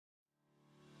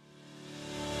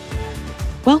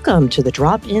Welcome to the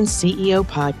Drop-In CEO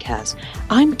podcast.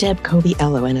 I'm Deb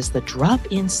Coviello, and as the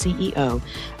Drop-In CEO,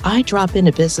 I drop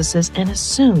into businesses and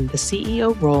assume the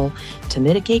CEO role to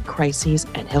mitigate crises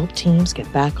and help teams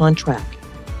get back on track.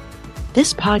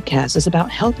 This podcast is about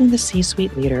helping the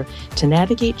C-suite leader to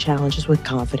navigate challenges with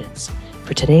confidence.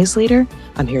 For today's leader,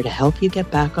 I'm here to help you get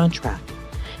back on track.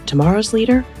 Tomorrow's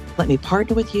leader, let me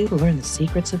partner with you to learn the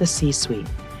secrets of the C-suite.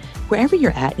 Wherever you're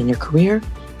at in your career,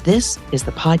 this is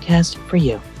the podcast for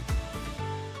you.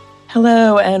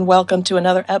 Hello, and welcome to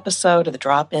another episode of the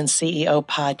Drop-In CEO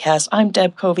podcast. I'm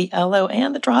Deb Coviello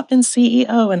and the Drop-In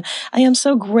CEO, and I am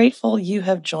so grateful you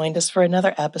have joined us for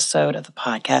another episode of the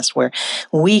podcast where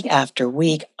week after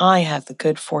week, I have the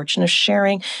good fortune of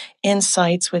sharing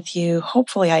insights with you.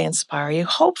 Hopefully I inspire you.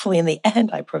 Hopefully in the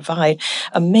end I provide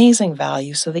amazing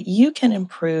value so that you can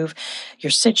improve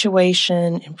your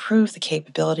situation, improve the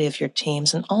capability of your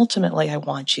teams, and ultimately I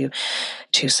want you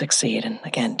to succeed. And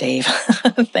again, Dave,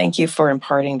 thank you for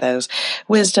imparting those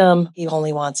wisdom. He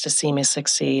only wants to see me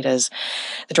succeed as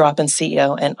the Drop-In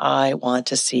CEO, and I want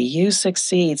to see you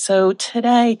succeed. So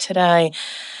today,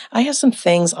 I have some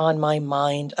things on my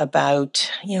mind about,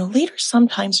 leaders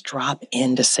sometimes drop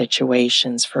into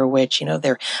situations for which,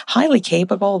 they're highly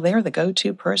capable. They're the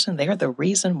go-to person. They're the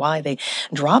reason why they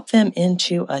drop them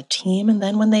into a team. And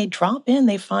then when they drop in,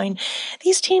 they find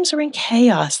these teams are in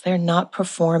chaos. They're not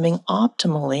performing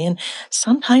optimally. And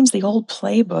sometimes the old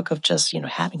playbook of just,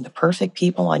 having the perfect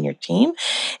people on your team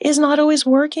is not always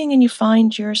working, and you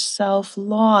find yourself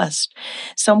lost.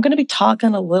 So I'm going to be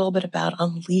talking a little bit about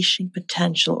unleashing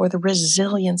potential or the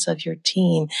resilience of your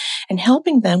team and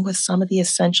helping them with some of the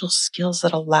essential skills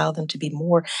that allow them to be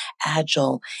more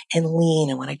agile and lean.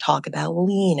 And when I talk about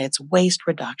lean, it's waste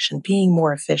reduction, being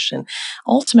more efficient.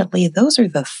 Ultimately, those are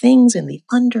the things in the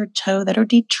undertow that are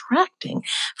detracting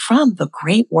from the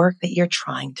great work that you're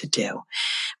trying to do.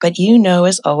 But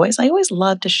as always, I always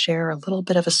love to share a little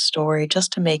bit of a story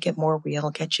just to make it more real,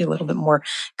 get you a little bit more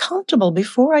comfortable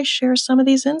before I share some of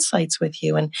these insights with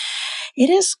you. And it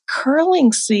is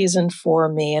curling season for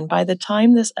me. And by the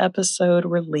time this episode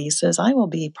releases, I will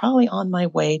be probably on my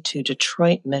way to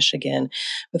Detroit, Michigan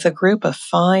with a group of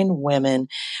fine women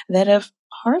that have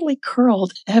hardly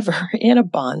curled ever in a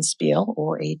bonspiel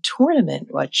or a tournament,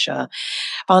 which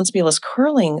bonspiel is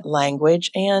curling language.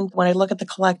 And when I look at the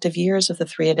collective years of the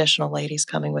three additional ladies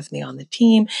coming with me on the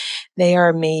team, they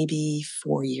are maybe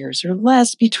 4 years or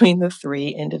less between the three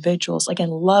individuals.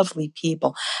 Again, lovely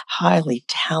people, highly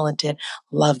talented,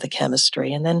 love the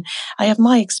chemistry. And then I have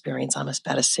my experience. I'm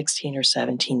about a 16 or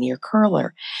 17 year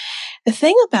curler. The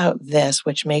thing about this,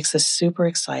 which makes this super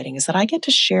exciting, is that I get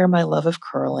to share my love of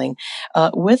curling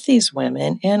with these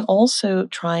women and also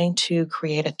trying to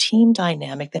create a team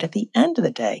dynamic that at the end of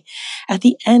the day,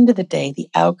 the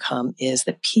outcome is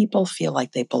that people feel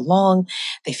like they belong.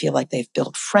 They feel like they've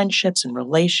built friendships and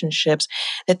relationships,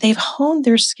 that they've honed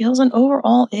their skills, and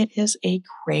overall it is a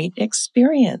great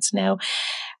experience. Now,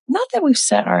 not that we've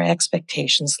set our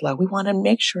expectations low. We want to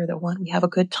make sure that one, we have a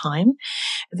good time,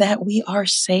 that we are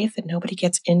safe, that nobody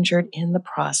gets injured in the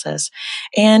process.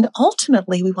 And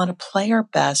ultimately, we want to play our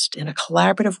best in a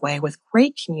collaborative way with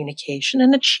great communication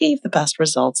and achieve the best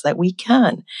results that we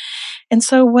can. And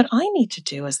so what I need to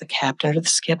do as the captain or the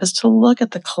skip is to look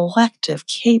at the collective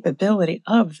capability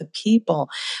of the people,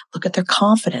 look at their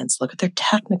confidence, look at their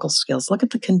technical skills, look at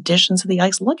the conditions of the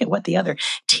ice, look at what the other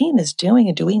team is doing,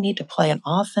 and do we need to play an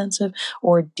offensive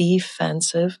or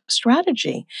defensive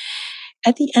strategy?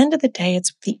 At the end of the day,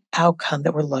 it's the outcome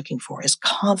that we're looking for is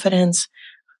confidence,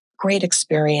 great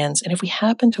experience. And if we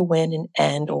happen to win an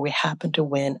end or we happen to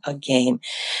win a game,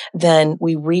 then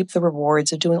we reap the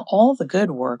rewards of doing all the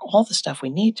good work, all the stuff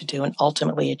we need to do, and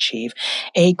ultimately achieve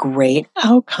a great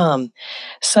outcome.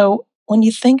 So when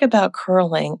you think about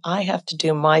curling, I have to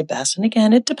do my best. And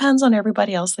again, it depends on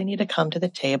everybody else. They need to come to the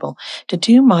table to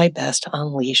do my best to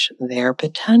unleash their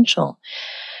potential.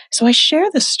 So I share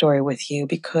this story with you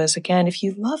because, again, if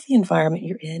you love the environment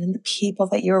you're in and the people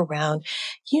that you're around,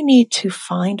 you need to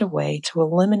find a way to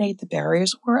eliminate the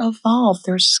barriers or evolve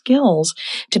their skills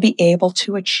to be able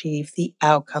to achieve the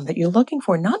outcome that you're looking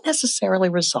for, not necessarily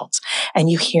results. And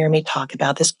you hear me talk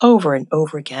about this over and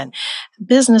over again.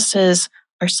 Businesses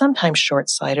are sometimes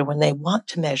short-sighted when they want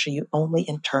to measure you only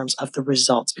in terms of the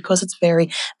results because it's very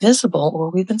visible,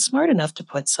 or we've been smart enough to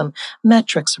put some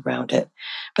metrics around it.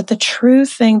 But the true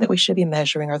thing that we should be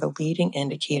measuring are the leading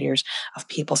indicators of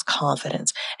people's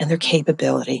confidence and their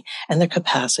capability and their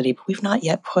capacity. But we've not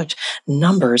yet put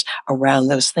numbers around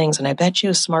those things. And I bet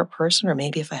you a smart person, or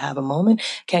maybe if I have a moment,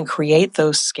 can create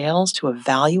those scales to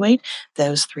evaluate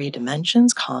those three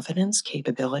dimensions: confidence,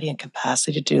 capability, and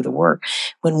capacity to do the work.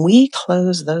 When we close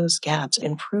close those gaps,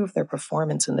 improve their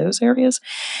performance in those areas,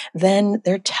 then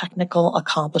their technical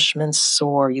accomplishments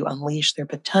soar. You unleash their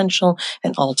potential,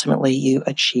 and ultimately you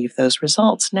achieve those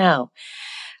results. Now,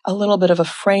 a little bit of a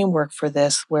framework for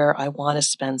this where I want to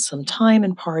spend some time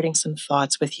imparting some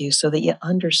thoughts with you so that you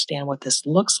understand what this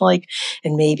looks like,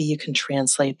 and maybe you can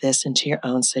translate this into your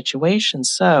own situation.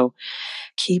 So,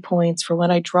 key points for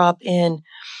when I drop in.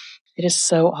 It is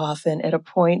so often at a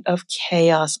point of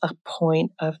chaos, a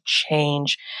point of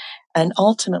change. And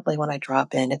ultimately, when I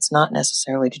drop in, it's not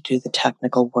necessarily to do the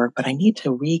technical work, but I need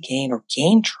to regain or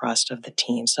gain trust of the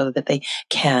team so that they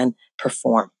can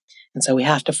perform. And so we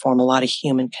have to form a lot of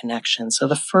human connections. So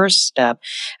the first step,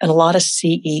 and a lot of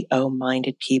CEO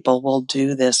minded people will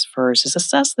do this first, is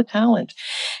assess the talent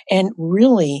and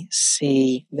really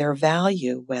see their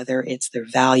value, whether it's their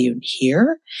value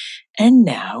here and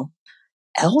now,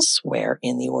 elsewhere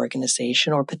in the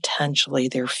organization, or potentially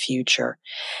their future.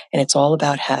 And it's all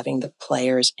about having the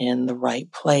players in the right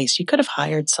place. You could have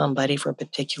hired somebody for a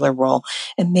particular role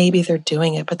and maybe they're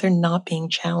doing it, but they're not being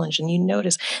challenged. And you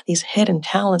notice these hidden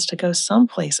talents to go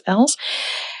someplace else.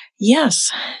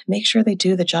 Yes, make sure they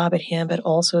do the job at hand, but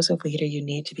also as a leader, you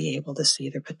need to be able to see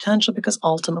their potential, because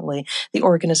ultimately the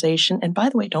organization, and by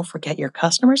the way, don't forget your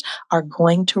customers, are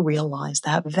going to realize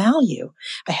that value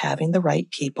by having the right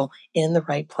people in the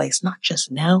right place, not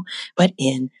just now, but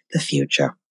in the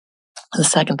future. The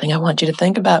second thing I want you to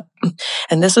think about,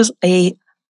 and this is a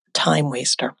time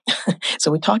waster.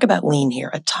 So we talk about lean here.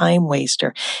 A time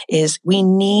waster is we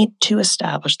need to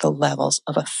establish the levels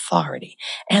of authority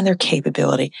and their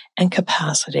capability and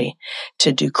capacity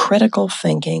to do critical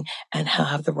thinking and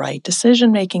have the right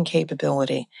decision-making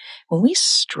capability. When we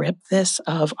strip this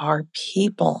of our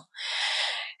people,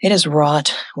 it is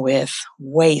wrought with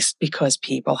waste, because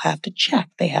people have to check,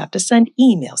 they have to send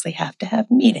emails, they have to have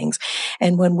meetings.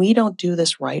 And when we don't do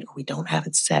this right, or we don't have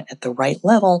it set at the right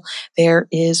level, there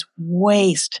is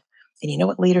waste. And you know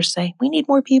what leaders say? We need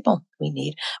more people. We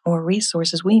need more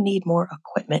resources. We need more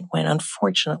equipment, when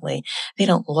unfortunately they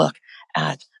don't look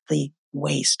at the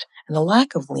waste and the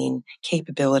lack of lean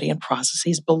capability and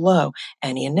processes below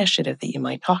any initiative that you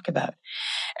might talk about.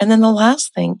 And then the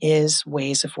last thing is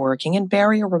ways of working and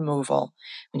barrier removal.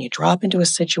 When you drop into a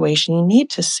situation, you need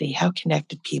to see how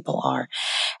connected people are,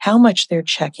 how much they're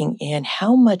checking in,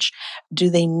 how much do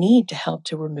they need to help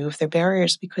to remove their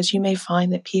barriers, because you may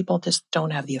find that people just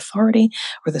don't have the authority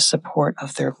or the support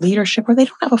of their leadership, or they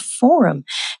don't have a forum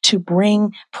to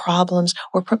bring problems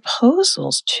or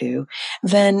proposals to.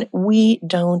 Then we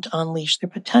don't unleash their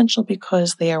potential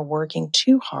because they are working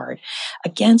too hard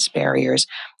against barriers,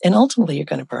 and ultimately you're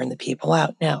going to burn the people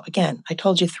out. Now, again, I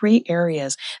told you 3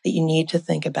 areas that you need to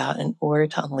think about in order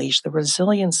to unleash the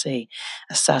resiliency: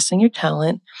 assessing your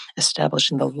talent,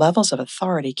 establishing the levels of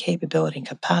authority, capability, and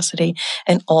capacity,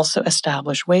 and also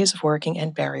establish ways of working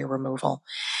and barrier removal.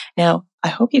 Now, I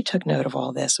hope you took note of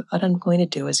all this. What I'm going to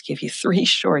do is give you 3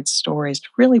 short stories to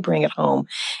really bring it home,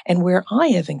 and where I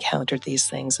have encountered these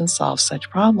things and solved such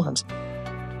problems.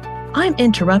 I'm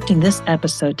interrupting this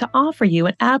episode to offer you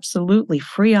an absolutely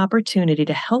free opportunity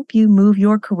to help you move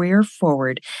your career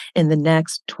forward in the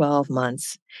next 12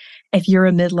 months. If you're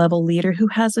a mid-level leader who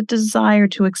has a desire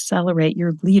to accelerate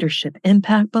your leadership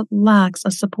impact but lacks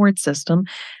a support system,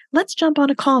 let's jump on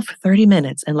a call for 30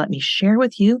 minutes and let me share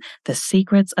with you the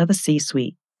secrets of a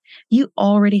C-suite. You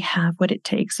already have what it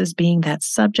takes as being that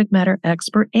subject matter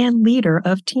expert and leader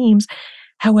of teams.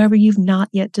 However, you've not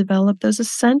yet developed those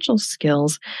essential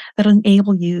skills that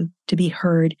enable you to be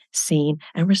heard, seen,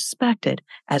 and respected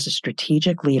as a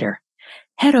strategic leader.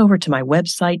 Head over to my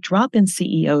website,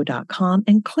 dropinceo.com,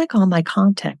 and click on my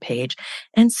contact page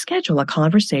and schedule a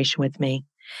conversation with me.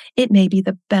 It may be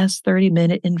the best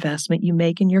 30-minute investment you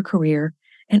make in your career,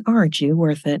 and aren't you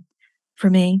worth it?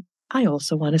 For me, I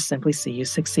also want to simply see you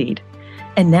succeed.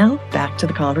 And now, back to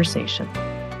the conversation.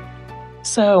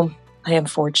 So, I am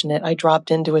fortunate. I dropped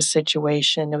into a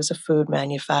situation. It was a food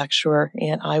manufacturer,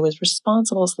 and I was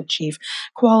responsible as the chief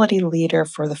quality leader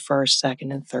for the first,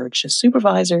 second, and third shift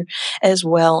supervisor, as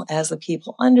well as the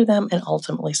people under them, and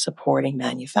ultimately supporting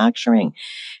manufacturing.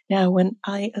 Now, when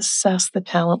I assessed the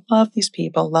talent, love these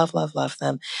people, love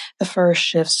them. The first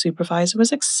shift supervisor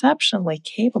was exceptionally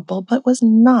capable, but was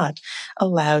not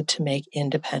allowed to make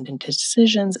independent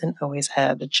decisions and always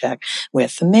had to check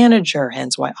with the manager,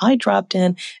 hence why I dropped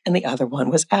in and the other one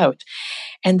was out.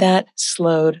 And that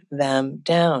slowed them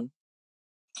down.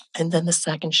 And then the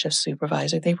second shift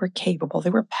supervisor, they were capable, they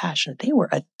were passionate, they were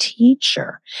a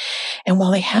teacher. And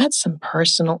while they had some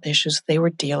personal issues they were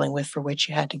dealing with, for which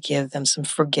you had to give them some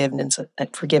forgiveness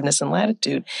and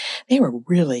latitude, they were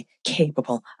really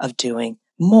capable of doing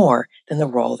more than the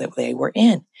role that they were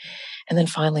in. And then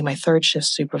finally, my third shift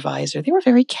supervisor, they were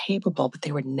very capable, but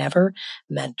they were never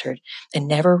mentored and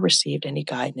never received any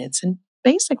guidance. And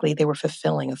basically, they were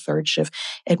fulfilling a third shift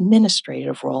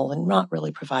administrative role and not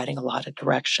really providing a lot of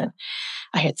direction.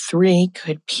 I had three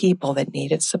good people that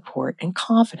needed support and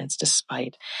confidence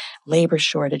despite labor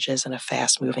shortages and a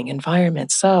fast moving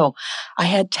environment. So I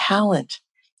had talent.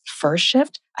 First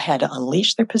shift, I had to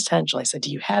unleash their potential. I said,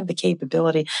 do you have the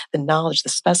capability, the knowledge, the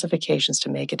specifications to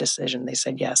make a decision? They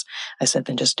said, yes. I said,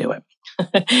 then just do it.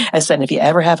 I said, if you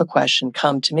ever have a question,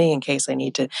 come to me in case I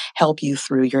need to help you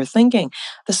through your thinking.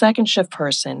 The second shift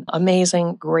person,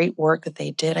 amazing, great work that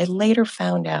they did. I later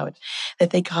found out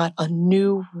that they got a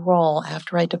new role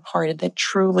after I departed that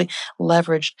truly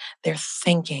leveraged their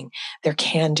thinking, their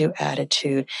can-do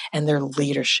attitude, and their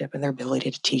leadership and their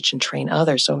ability to teach and train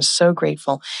others. So I'm so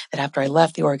grateful that after I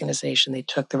left the organization, they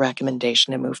took the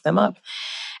recommendation and moved them up.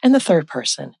 And the third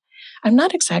person, I'm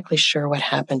not exactly sure what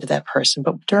happened to that person,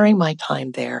 but during my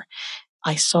time there,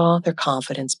 I saw their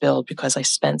confidence build because I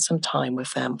spent some time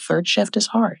with them. Third shift is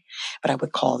hard, but I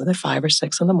would call them at 5 or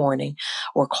 6 in the morning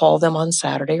or call them on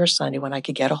Saturday or Sunday when I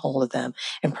could get a hold of them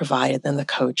and provided them the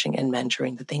coaching and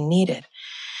mentoring that they needed.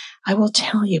 I will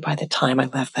tell you, by the time I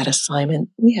left that assignment,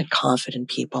 we had confident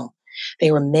people.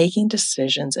 They were making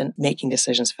decisions and making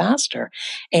decisions faster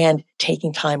and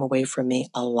taking time away from me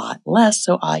a lot less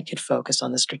so I could focus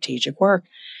on the strategic work.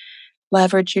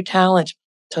 Leverage your talent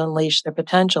to unleash their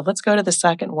potential. Let's go to the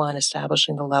second one,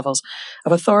 establishing the levels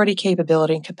of authority,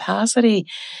 capability, and capacity.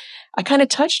 I kind of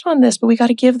touched on this, but we got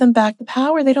to give them back the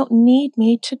power. They don't need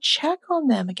me to check on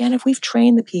them. Again, if we've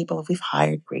trained the people, if we've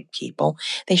hired great people,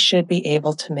 they should be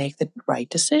able to make the right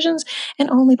decisions, and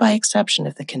only by exception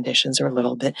if the conditions are a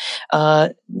little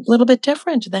bit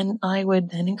different, then I would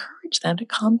then encourage them to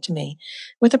come to me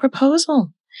with a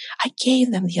proposal. I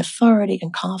gave them the authority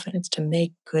and confidence to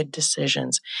make good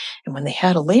decisions. And when they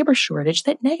had a labor shortage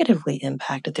that negatively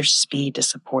impacted their speed to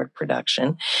support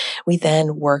production, we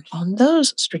then worked on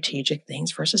those strategic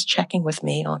things versus checking with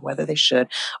me on whether they should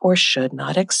or should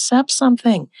not accept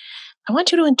something. I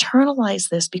want you to internalize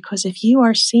this because if you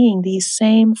are seeing these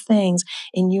same things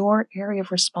in your area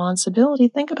of responsibility,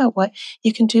 think about what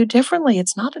you can do differently.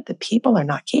 It's not that the people are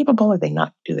not capable or they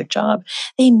not do their job.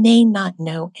 They may not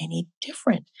know any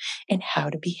different in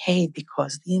how to behave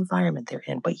because of the environment they're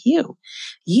in. But you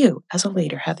as a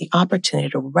leader have the opportunity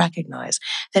to recognize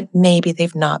that maybe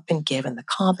they've not been given the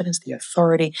confidence, the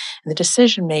authority, and the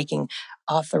decision-making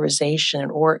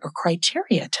authorization or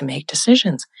criteria to make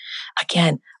decisions.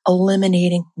 Again,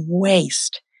 eliminating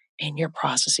waste in your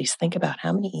processes. Think about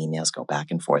how many emails go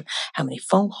back and forth, how many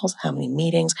phone calls, how many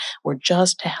meetings were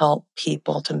just to help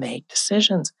people to make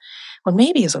decisions. Well,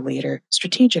 maybe as a leader,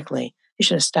 strategically, you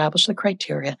should establish the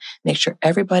criteria, make sure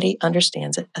everybody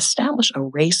understands it, establish a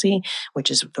RACI,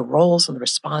 which is the roles and the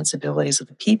responsibilities of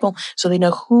the people, so they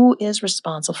know who is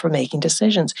responsible for making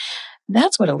decisions.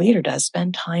 That's what a leader does,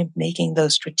 spend time making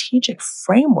those strategic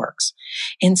frameworks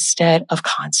instead of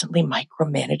constantly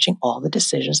micromanaging all the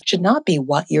decisions. It should not be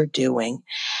what you're doing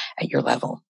at your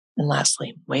level. And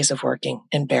lastly, ways of working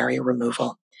and barrier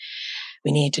removal.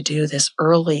 We need to do this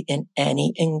early in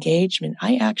any engagement.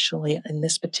 I actually, in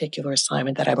this particular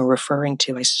assignment that I'm referring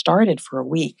to, I started for a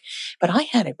week, but I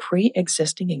had a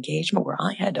pre-existing engagement where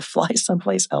I had to fly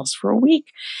someplace else for a week.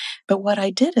 But what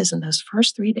I did is in those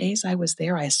first 3 days I was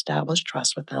there, I established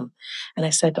trust with them. And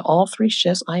I said to all three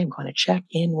shifts, I am going to check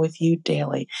in with you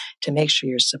daily to make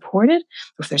sure you're supported,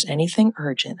 or if there's anything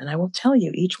urgent. And I will tell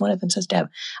you, each one of them says, Deb,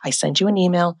 I sent you an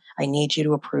email. I need you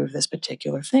to approve this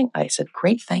particular thing. I said,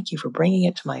 great, thank you for bringing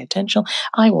it to my attention.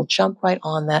 I will jump right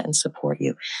on that and support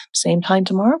you. Same time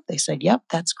tomorrow, they said, yep,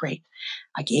 that's great.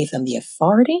 I gave them the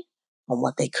authority on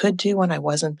what they could do when I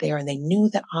wasn't there, and they knew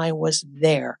that I was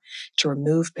there to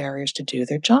remove barriers to do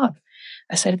their job.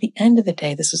 I said, at the end of the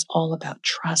day, this is all about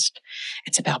trust.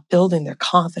 It's about building their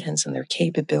confidence and their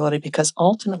capability, because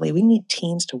ultimately we need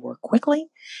teams to work quickly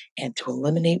and to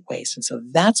eliminate waste. And so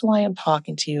that's why I'm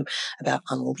talking to you about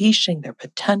unleashing their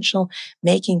potential,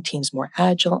 making teams more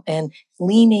agile, and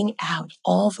leaning out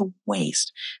all the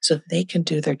waste so that they can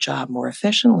do their job more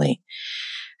efficiently.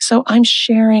 So I'm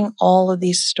sharing all of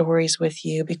these stories with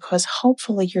you because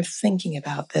hopefully you're thinking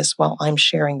about this while I'm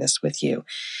sharing this with you.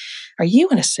 Are you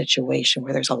in a situation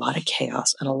where there's a lot of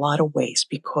chaos and a lot of waste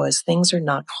because things are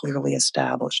not clearly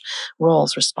established?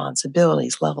 Roles,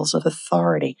 responsibilities, levels of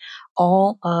authority,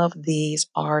 all of these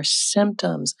are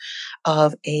symptoms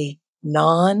of a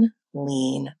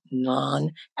non-lean,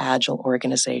 non-agile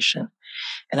organization.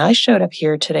 And I showed up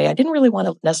here today. I didn't really want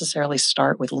to necessarily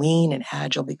start with lean and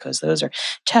agile because those are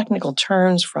technical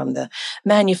terms from the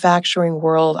manufacturing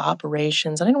world,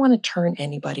 operations. I didn't want to turn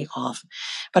anybody off,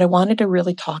 but I wanted to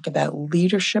really talk about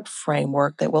leadership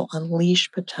framework that will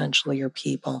unleash potentially your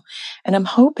people. And I'm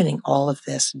hoping all of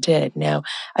this did. Now,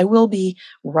 I will be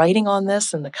writing on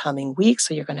this in the coming weeks,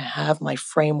 so you're going to have my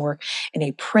framework in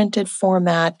a printed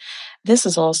format. This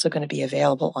is also going to be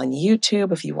available on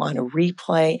YouTube if you want to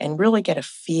replay and really get a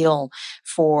feel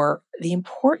for the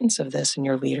importance of this in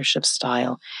your leadership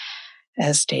style.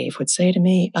 As Dave would say to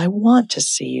me, I want to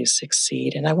see you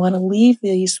succeed, and I want to leave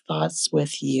these thoughts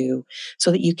with you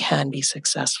so that you can be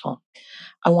successful.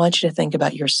 I want you to think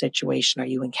about your situation. Are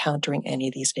you encountering any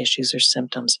of these issues or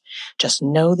symptoms? Just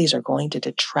know these are going to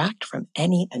detract from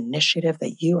any initiative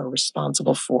that you are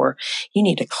responsible for. You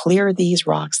need to clear these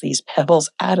rocks, these pebbles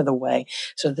out of the way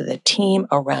so that the team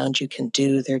around you can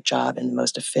do their job in the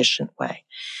most efficient way.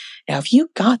 Now, if you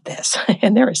got this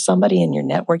and there is somebody in your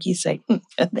network you say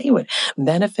they would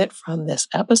benefit from this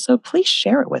episode, please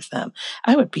share it with them.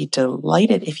 I would be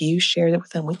delighted if you shared it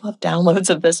with them. We love downloads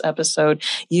of this episode,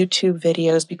 YouTube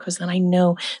videos, because then I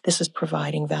know this is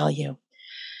providing value.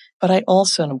 But I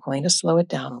also, and I'm going to slow it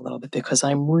down a little bit because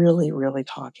I'm really, really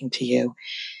talking to you.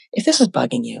 If this is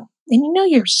bugging you, and you know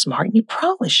you're smart, you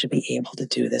probably should be able to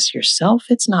do this yourself.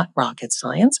 It's not rocket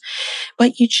science,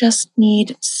 but you just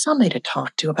need somebody to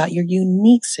talk to about your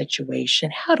unique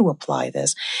situation, how to apply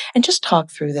this, and just talk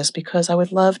through this because I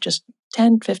would love just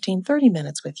 10, 15, 30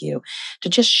 minutes with you to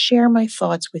just share my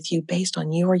thoughts with you based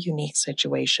on your unique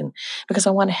situation because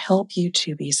I want to help you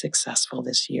to be successful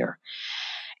this year.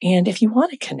 And if you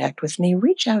want to connect with me,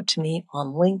 reach out to me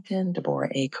on LinkedIn, Deborah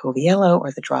A. Coviello,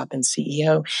 or the Drop-In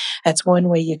CEO. That's one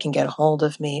way you can get a hold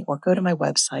of me, or go to my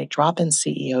website,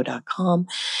 dropinceo.com,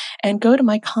 and go to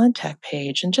my contact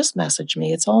page and just message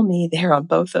me. It's all me there on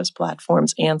both those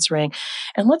platforms answering.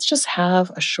 And let's just have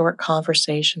a short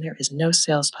conversation. There is no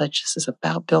sales pitch. This is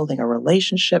about building a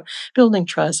relationship, building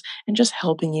trust, and just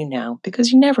helping you now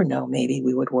because you never know, maybe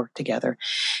we would work together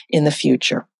in the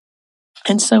future.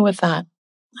 And so with that,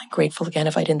 I'm grateful again.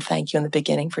 If I didn't thank you in the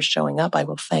beginning for showing up, I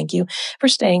will thank you for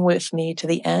staying with me to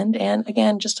the end. And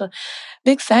again, just a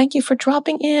big thank you for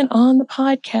dropping in on the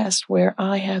podcast where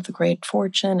I have the great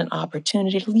fortune and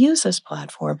opportunity to use this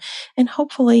platform and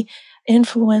hopefully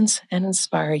influence and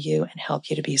inspire you and help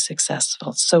you to be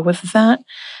successful. So with that,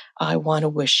 I want to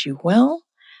wish you well.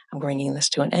 I'm bringing this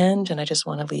to an end, and I just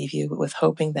want to leave you with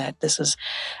hoping that this is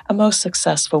a most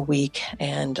successful week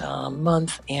and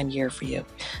month and year for you.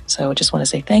 So I just want to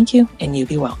say thank you, and you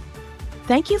be well.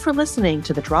 Thank you for listening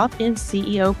to the Drop-In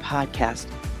CEO podcast.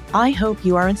 I hope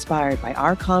you are inspired by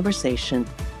our conversation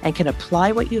and can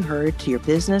apply what you heard to your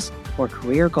business or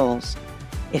career goals.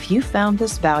 If you found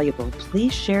this valuable,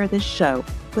 please share this show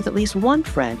with at least one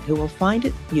friend who will find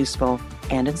it useful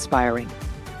and inspiring.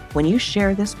 When you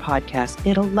share this podcast,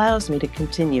 it allows me to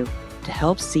continue to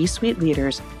help C-suite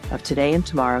leaders of today and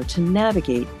tomorrow to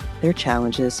navigate their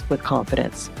challenges with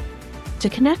confidence. To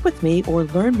connect with me or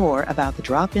learn more about the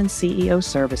Drop-In CEO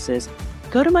services,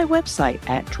 go to my website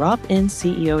at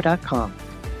dropinceo.com.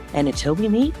 And until we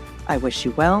meet, I wish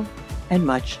you well and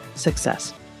much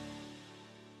success.